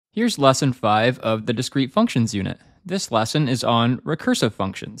Here's lesson 5 of the discrete functions unit. This lesson is on recursive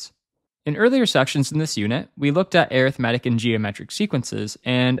functions. In earlier sections in this unit, we looked at arithmetic and geometric sequences,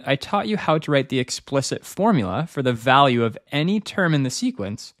 and I taught you how to write the explicit formula for the value of any term in the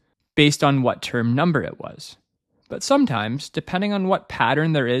sequence based on what term number it was. But sometimes, depending on what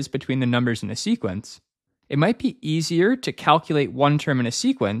pattern there is between the numbers in a sequence, it might be easier to calculate one term in a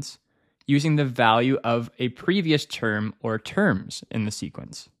sequence using the value of a previous term or terms in the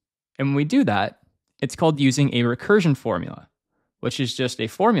sequence. And when we do that, it's called using a recursion formula, which is just a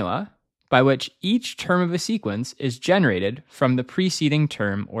formula by which each term of a sequence is generated from the preceding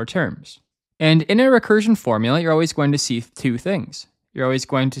term or terms. And in a recursion formula, you're always going to see two things. You're always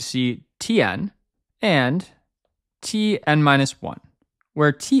going to see Tn and Tn-1,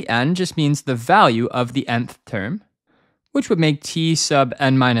 where Tn just means the value of the nth term, which would make T sub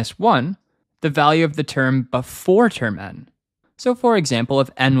n-1 the value of the term before term n. So for example, if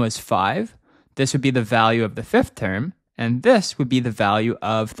n was 5, this would be the value of the fifth term, and this would be the value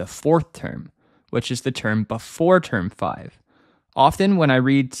of the fourth term, which is the term before term 5. Often when I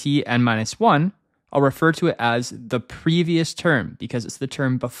read Tn-1, I'll refer to it as the previous term because it's the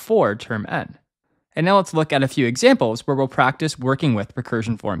term before term n. And now let's look at a few examples where we'll practice working with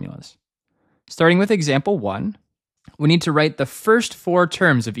recursion formulas. Starting with example 1, we need to write the first 4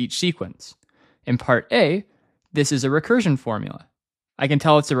 terms of each sequence. In part A, this is a recursion formula. I can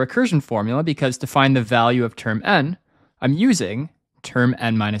tell it's a recursion formula because to find the value of term n, I'm using term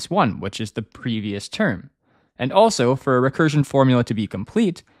n-1, which is the previous term. And also, for a recursion formula to be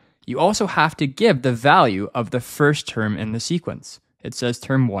complete, you also have to give the value of the first term in the sequence. It says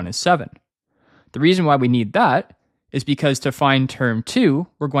term 1 is 7. The reason why we need that is because to find term 2,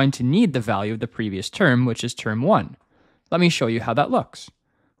 we're going to need the value of the previous term, which is term 1. Let me show you how that looks.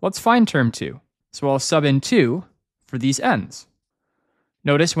 Let's find term 2. So I'll sub in 2 for these n's.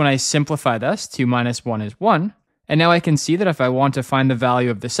 Notice when I simplify this, 2 minus 1 is 1, and now I can see that if I want to find the value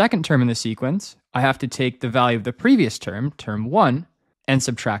of the second term in the sequence, I have to take the value of the previous term, term 1, and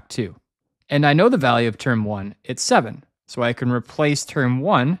subtract 2. And I know the value of term 1, it's 7, so I can replace term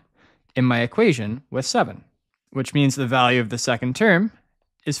 1 in my equation with 7, which means the value of the second term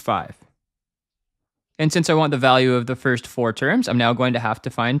is 5. And since I want the value of the first 4 terms, I'm now going to have to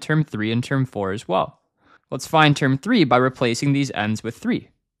find term 3 and term 4 as well. Let's find term 3 by replacing these n's with 3.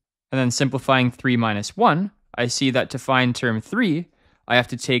 And then simplifying 3 minus 1, I see that to find term 3, I have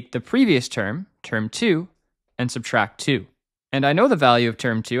to take the previous term, term 2, and subtract 2. And I know the value of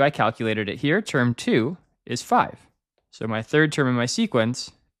term 2, I calculated it here, term 2 is 5. So my third term in my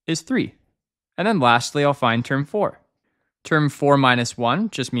sequence is 3. And then lastly, I'll find term 4. Term 4 minus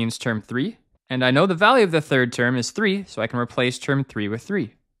 1 just means term 3. And I know the value of the third term is 3, so I can replace term 3 with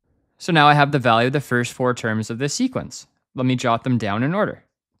 3. So now I have the value of the first 4 terms of this sequence. Let me jot them down in order.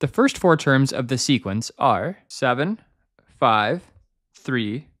 The first 4 terms of the sequence are 7, 5,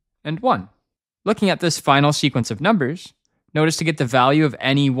 3, and 1. Looking at this final sequence of numbers, notice to get the value of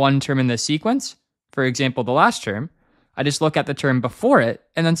any one term in this sequence, for example the last term, I just look at the term before it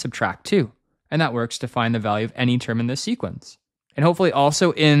and then subtract 2. And that works to find the value of any term in this sequence. And hopefully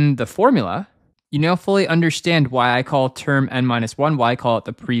also in the formula, you now fully understand why I call term n-1, why I call it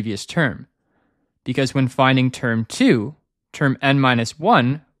the previous term. Because when finding term 2, term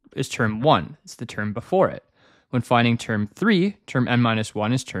n-1 is term 1. It's the term before it. When finding term 3, term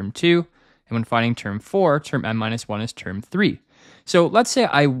n-1 is term 2. And when finding term 4, term n-1 is term 3. So let's say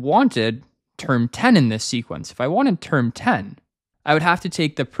I wanted term 10 in this sequence. If I wanted term 10, I would have to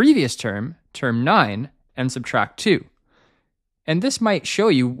take the previous term, term 9, and subtract 2. And this might show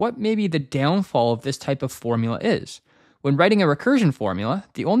you what maybe the downfall of this type of formula is. When writing a recursion formula,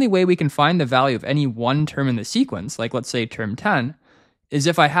 the only way we can find the value of any one term in the sequence, like let's say term 10, is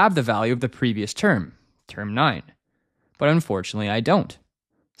if I have the value of the previous term, term 9. But unfortunately, I don't.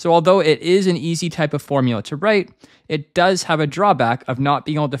 So although it is an easy type of formula to write, it does have a drawback of not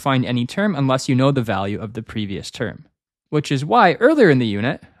being able to find any term unless you know the value of the previous term. Which is why earlier in the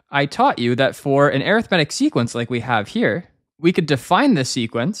unit, I taught you that for an arithmetic sequence like we have here, we could define this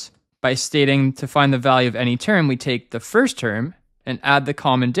sequence by stating to find the value of any term, we take the first term and add the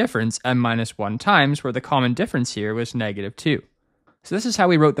common difference n-1 times, where the common difference here was -2. So this is how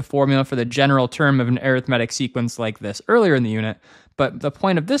we wrote the formula for the general term of an arithmetic sequence like this earlier in the unit, but the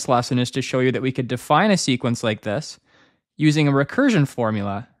point of this lesson is to show you that we could define a sequence like this using a recursion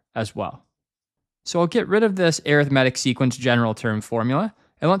formula as well. So I'll get rid of this arithmetic sequence general term formula,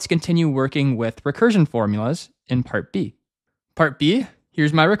 and let's continue working with recursion formulas in part B. Part B,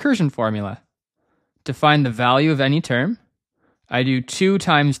 here's my recursion formula. To find the value of any term, I do 2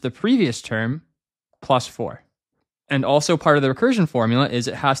 times the previous term plus 4. And also part of the recursion formula is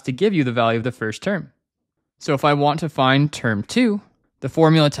it has to give you the value of the first term. So if I want to find term 2, the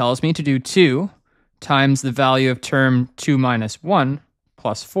formula tells me to do 2 times the value of term 2 minus 1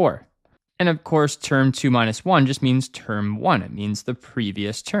 plus 4. And of course, term 2 minus 1 just means term 1. It means the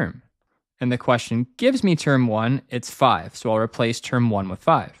previous term. And the question gives me term 1, it's 5. So I'll replace term 1 with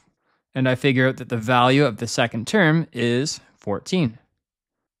 5. And I figure out that the value of the second term is 14.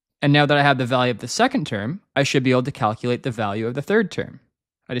 And now that I have the value of the second term, I should be able to calculate the value of the third term.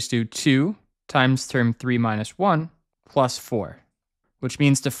 I just do 2 times term 3 minus 1 plus 4, which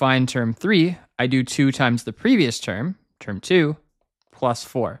means to find term 3, I do 2 times the previous term, term 2, plus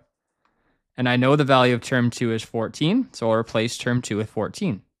 4. And I know the value of term 2 is 14, so I'll replace term 2 with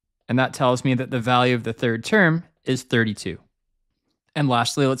 14. And that tells me that the value of the third term is 32. And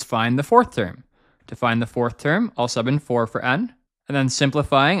lastly, let's find the fourth term. To find the fourth term, I'll sub in 4 for n. And then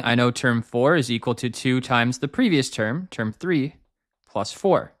simplifying, I know term 4 is equal to 2 times the previous term, term 3, plus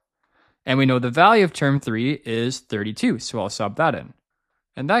 4. And we know the value of term 3 is 32, so I'll sub that in.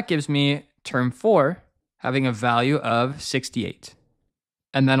 And that gives me term 4 having a value of 68.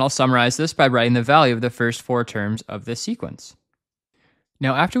 And then I'll summarize this by writing the value of the first 4 terms of this sequence.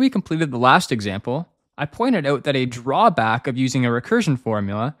 Now, after we completed the last example, I pointed out that a drawback of using a recursion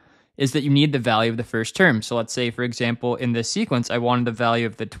formula is that you need the value of the first term. So let's say, for example, in this sequence, I wanted the value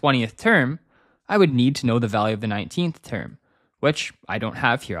of the 20th term. I would need to know the value of the 19th term, which I don't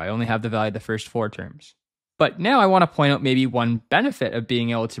have here. I only have the value of the first 4 terms. But now I want to point out maybe one benefit of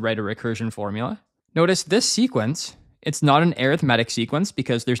being able to write a recursion formula. Notice this sequence, it's not an arithmetic sequence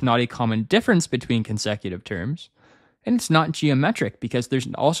because there's not a common difference between consecutive terms. And it's not geometric because there's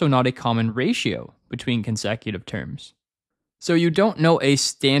also not a common ratio between consecutive terms. So you don't know a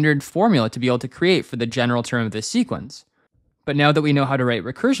standard formula to be able to create for the general term of this sequence. But now that we know how to write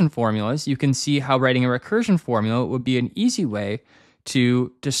recursion formulas, you can see how writing a recursion formula would be an easy way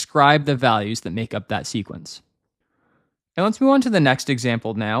to describe the values that make up that sequence. And let's move on to the next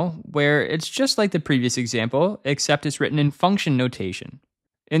example now, where it's just like the previous example, except it's written in function notation.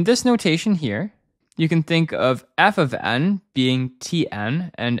 In this notation here, you can think of f of n being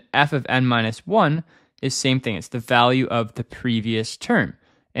tn, and f of n minus 1 is same thing. It's the value of the previous term.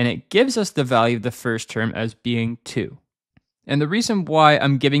 And it gives us the value of the first term as being 2. And the reason why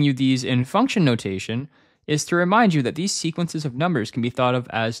I'm giving you these in function notation is to remind you that these sequences of numbers can be thought of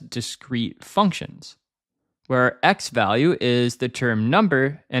as discrete functions, where our x value is the term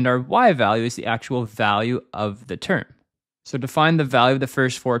number and our y value is the actual value of the term. So to find the value of the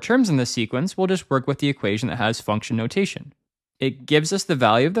first 4 terms in this sequence, we'll just work with the equation that has function notation. It gives us the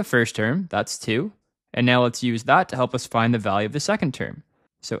value of the first term, that's 2, and now let's use that to help us find the value of the second term.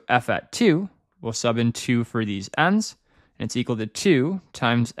 So f at 2, we'll sub in 2 for these n's, and it's equal to 2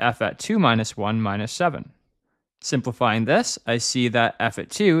 times f at 2 minus 1 minus 7. Simplifying this, I see that f at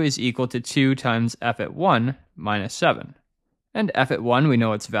 2 is equal to 2 times f at 1 minus 7. And f at 1, we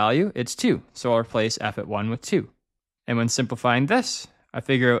know its value, it's 2, so I'll replace f at 1 with 2. And when simplifying this, I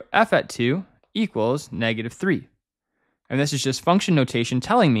figure out f at 2 equals negative 3. And this is just function notation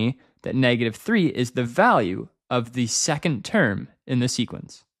telling me that negative 3 is the value of the second term in the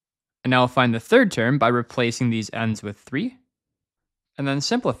sequence. And now I'll find the third term by replacing these n's with 3. And then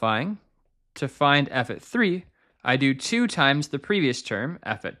simplifying, to find f at 3, I do 2 times the previous term,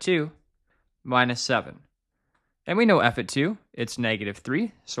 f at 2, minus 7. And we know f at 2, it's negative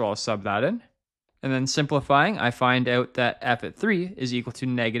 3, so I'll sub that in. And then simplifying, I find out that f at 3 is equal to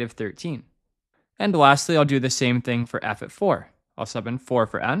negative 13. And lastly, I'll do the same thing for f at 4. I'll sub in 4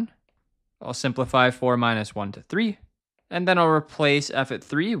 for n. I'll simplify 4 minus 1 to 3. And then I'll replace f at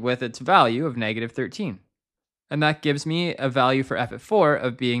 3 with its value of negative 13. And that gives me a value for f at 4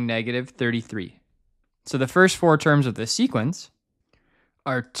 of being negative 33. So the first 4 terms of this sequence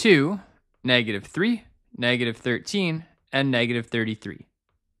are 2, negative 3, negative 13, and negative 33.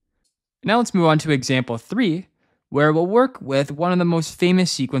 Now let's move on to example 3, where we'll work with one of the most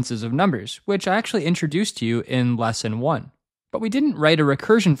famous sequences of numbers, which I actually introduced to you in lesson 1. But we didn't write a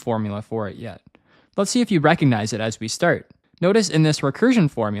recursion formula for it yet. Let's see if you recognize it as we start. Notice in this recursion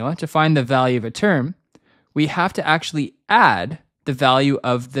formula, to find the value of a term, we have to actually add the value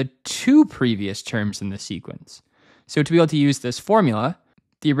of the 2 previous terms in the sequence. So to be able to use this formula,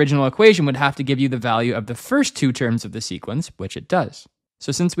 the original equation would have to give you the value of the first 2 terms of the sequence, which it does.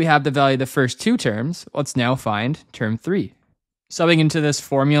 So since we have the value of the first 2 terms, let's now find term 3. Subbing into this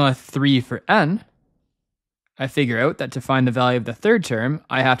formula 3 for n, I figure out that to find the value of the third term,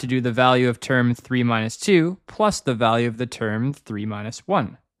 I have to do the value of term 3 minus 2 plus the value of the term 3 minus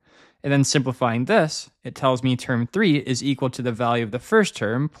 1. And then simplifying this, it tells me term 3 is equal to the value of the first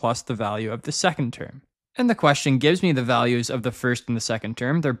term plus the value of the second term. And the question gives me the values of the first and the second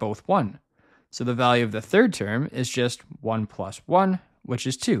term. They're both 1. So the value of the third term is just 1 plus 1, which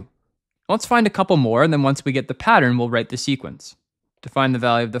is 2. Let's find a couple more, and then once we get the pattern, we'll write the sequence. To find the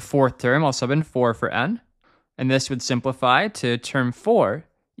value of the fourth term, I'll sub in 4 for n, and this would simplify to term 4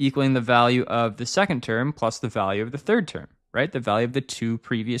 equaling the value of the second term plus the value of the third term, right? The value of the two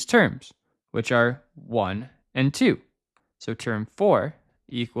previous terms, which are 1 and 2. So term 4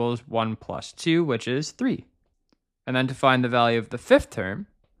 equals 1 plus 2, which is 3. And then to find the value of the fifth term,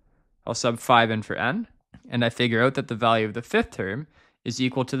 I'll sub 5 in for n, and I figure out that the value of the fifth term is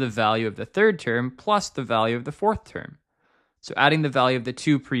equal to the value of the third term plus the value of the fourth term. So adding the value of the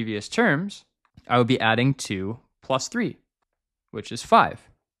two previous terms, I would be adding 2 plus 3, which is 5.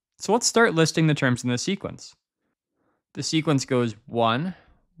 So let's start listing the terms in the sequence. The sequence goes 1,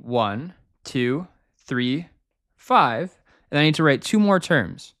 1, 2, 3, 5, and I need to write 2 more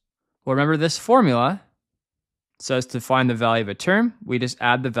terms. Well, remember this formula says to find the value of a term, we just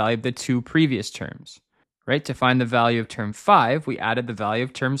add the value of the two previous terms. Right? To find the value of term 5, we added the value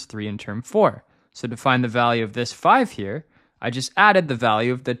of terms 3 and term 4. So to find the value of this 5 here, I just added the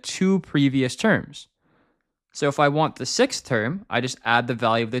value of the two previous terms. So if I want the sixth term, I just add the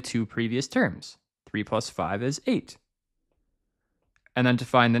value of the two previous terms. 3 plus 5 is 8. And then to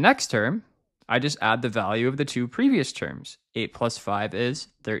find the next term, I just add the value of the two previous terms. 8 plus 5 is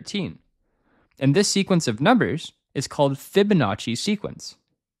 13. And this sequence of numbers is called Fibonacci sequence,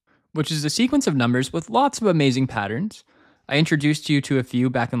 which is a sequence of numbers with lots of amazing patterns. I introduced you to a few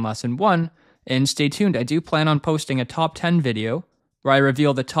back in lesson 1, and stay tuned, I do plan on posting a top 10 video where I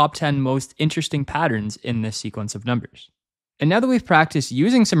reveal the top 10 most interesting patterns in this sequence of numbers. And now that we've practiced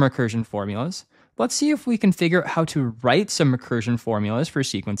using some recursion formulas, let's see if we can figure out how to write some recursion formulas for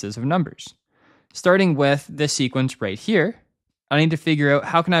sequences of numbers. Starting with this sequence right here, I need to figure out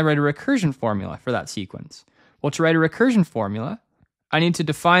how can I write a recursion formula for that sequence. Well, to write a recursion formula, I need to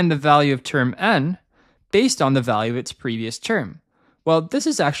define the value of term n based on the value of its previous term. Well, this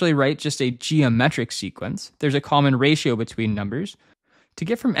is actually just a geometric sequence. There's a common ratio between numbers. To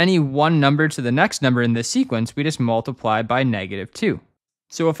get from any one number to the next number in this sequence, we just multiply by -2.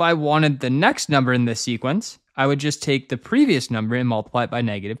 So if I wanted the next number in this sequence, I would just take the previous number and multiply it by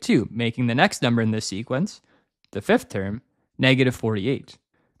 -2, making the next number in this sequence, the fifth term, -48.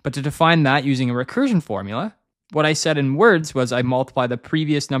 But to define that using a recursion formula, what I said in words was I multiply the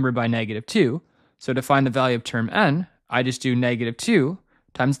previous number by -2. So to find the value of term n, I just do -2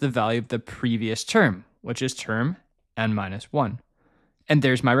 times the value of the previous term, which is term n minus 1. And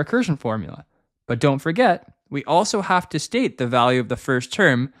there's my recursion formula. But don't forget, we also have to state the value of the first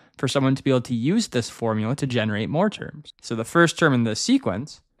term for someone to be able to use this formula to generate more terms. So the first term in this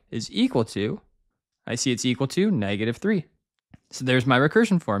sequence is equal to, I see it's equal to -3. So there's my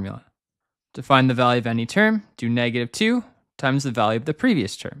recursion formula. To find the value of any term, do -2 times the value of the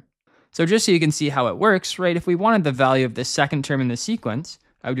previous term. So just so you can see how it works, right, if we wanted the value of the second term in the sequence,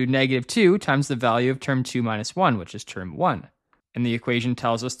 I would do -2 times the value of term 2 minus 1, which is term 1. And the equation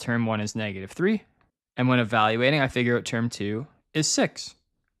tells us term 1 is -3. And when evaluating, I figure out term 2 is 6,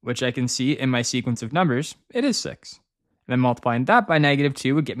 which I can see in my sequence of numbers, it is 6. And then multiplying that by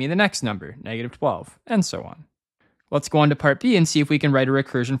 -2 would get me the next number, -12, and so on. Let's go on to part B and see if we can write a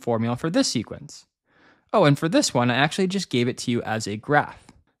recursion formula for this sequence. Oh, and for this one, I actually just gave it to you as a graph.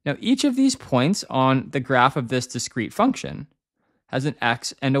 Now, each of these points on the graph of this discrete function has an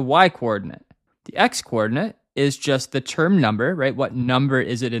x and a y coordinate. The x coordinate is just the term number, right? What number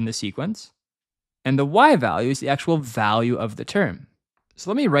is it in the sequence? And the y value is the actual value of the term. So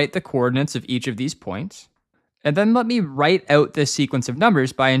let me write the coordinates of each of these points, and then let me write out this sequence of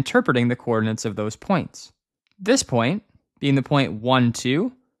numbers by interpreting the coordinates of those points. This point, being the point 1,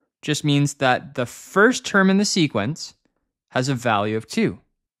 2, just means that the first term in the sequence has a value of 2.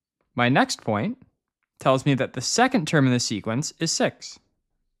 My next point tells me that the second term in the sequence is 6.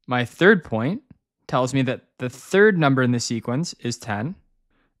 My third point tells me that the third number in the sequence is 10,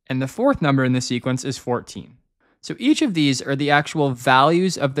 and the fourth number in the sequence is 14. So each of these are the actual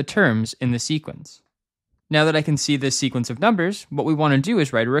values of the terms in the sequence. Now that I can see this sequence of numbers, what we want to do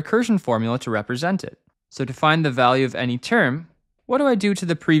is write a recursion formula to represent it. So to find the value of any term, what do I do to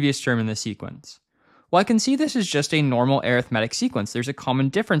the previous term in the sequence? Well, I can see this is just a normal arithmetic sequence. There's a common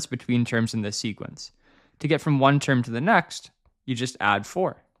difference between terms in this sequence. To get from one term to the next, you just add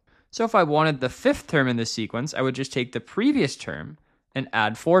 4. So if I wanted the fifth term in this sequence, I would just take the previous term and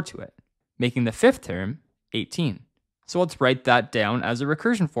add 4 to it, making the fifth term 18. So let's write that down as a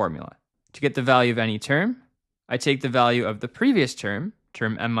recursion formula. To get the value of any term, I take the value of the previous term,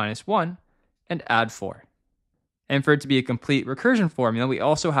 term m minus 1, and add 4. And for it to be a complete recursion formula, we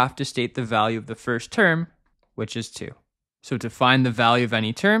also have to state the value of the first term, which is 2. So to find the value of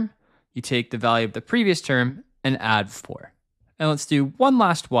any term, you take the value of the previous term and add 4. And let's do one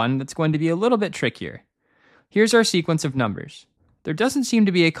last one that's going to be a little bit trickier. Here's our sequence of numbers. There doesn't seem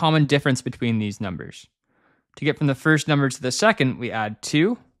to be a common difference between these numbers. To get from the first number to the second, we add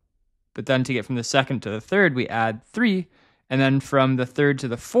 2. But then to get from the second to the third, we add 3. And then from the third to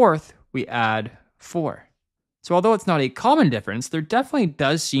the fourth, we add 4. So although it's not a common difference, there definitely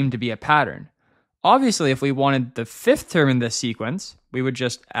does seem to be a pattern. Obviously, if we wanted the fifth term in this sequence, we would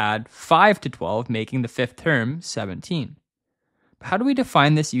just add 5 to 12, making the fifth term 17. But how do we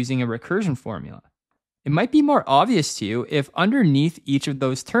define this using a recursion formula? It might be more obvious to you if underneath each of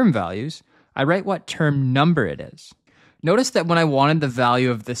those term values, I write what term number it is. Notice that when I wanted the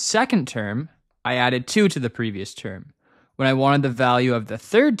value of the second term, I added 2 to the previous term. When I wanted the value of the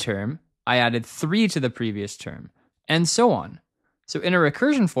third term, I added 3 to the previous term, and so on. So in a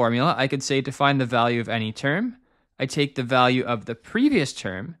recursion formula, I could say to find the value of any term, I take the value of the previous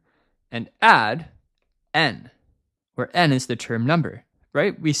term and add n, where n is the term number,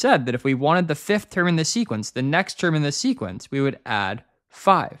 right? We said that if we wanted the fifth term in the sequence, the next term in the sequence, we would add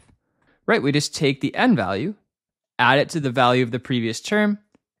 5, right? We just take the n value, add it to the value of the previous term,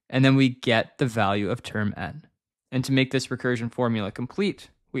 and then we get the value of term n. And to make this recursion formula complete,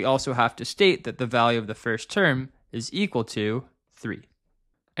 we also have to state that the value of the first term is equal to 3.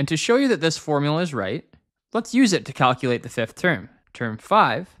 And to show you that this formula is right, let's use it to calculate the fifth term. Term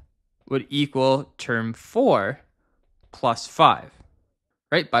 5 would equal term 4 plus 5.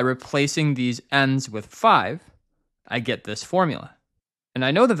 Right? By replacing these n's with 5, I get this formula. And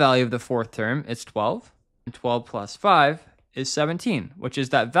I know the value of the fourth term is 12, and 12 plus 5 is 17, which is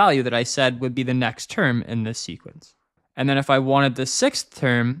that value that I said would be the next term in this sequence. And then if I wanted the sixth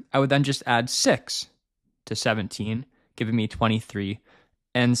term, I would then just add 6 to 17, giving me 23,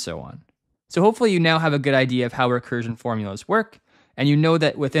 and so on. So hopefully you now have a good idea of how recursion formulas work, and you know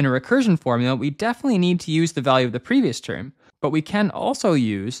that within a recursion formula, we definitely need to use the value of the previous term, but we can also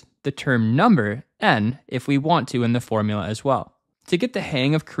use the term number, n, if we want to in the formula as well. To get the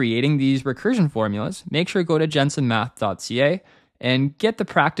hang of creating these recursion formulas, make sure to go to jensenmath.ca and get the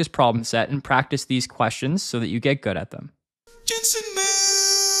practice problem set and practice these questions so that you get good at them. Jensen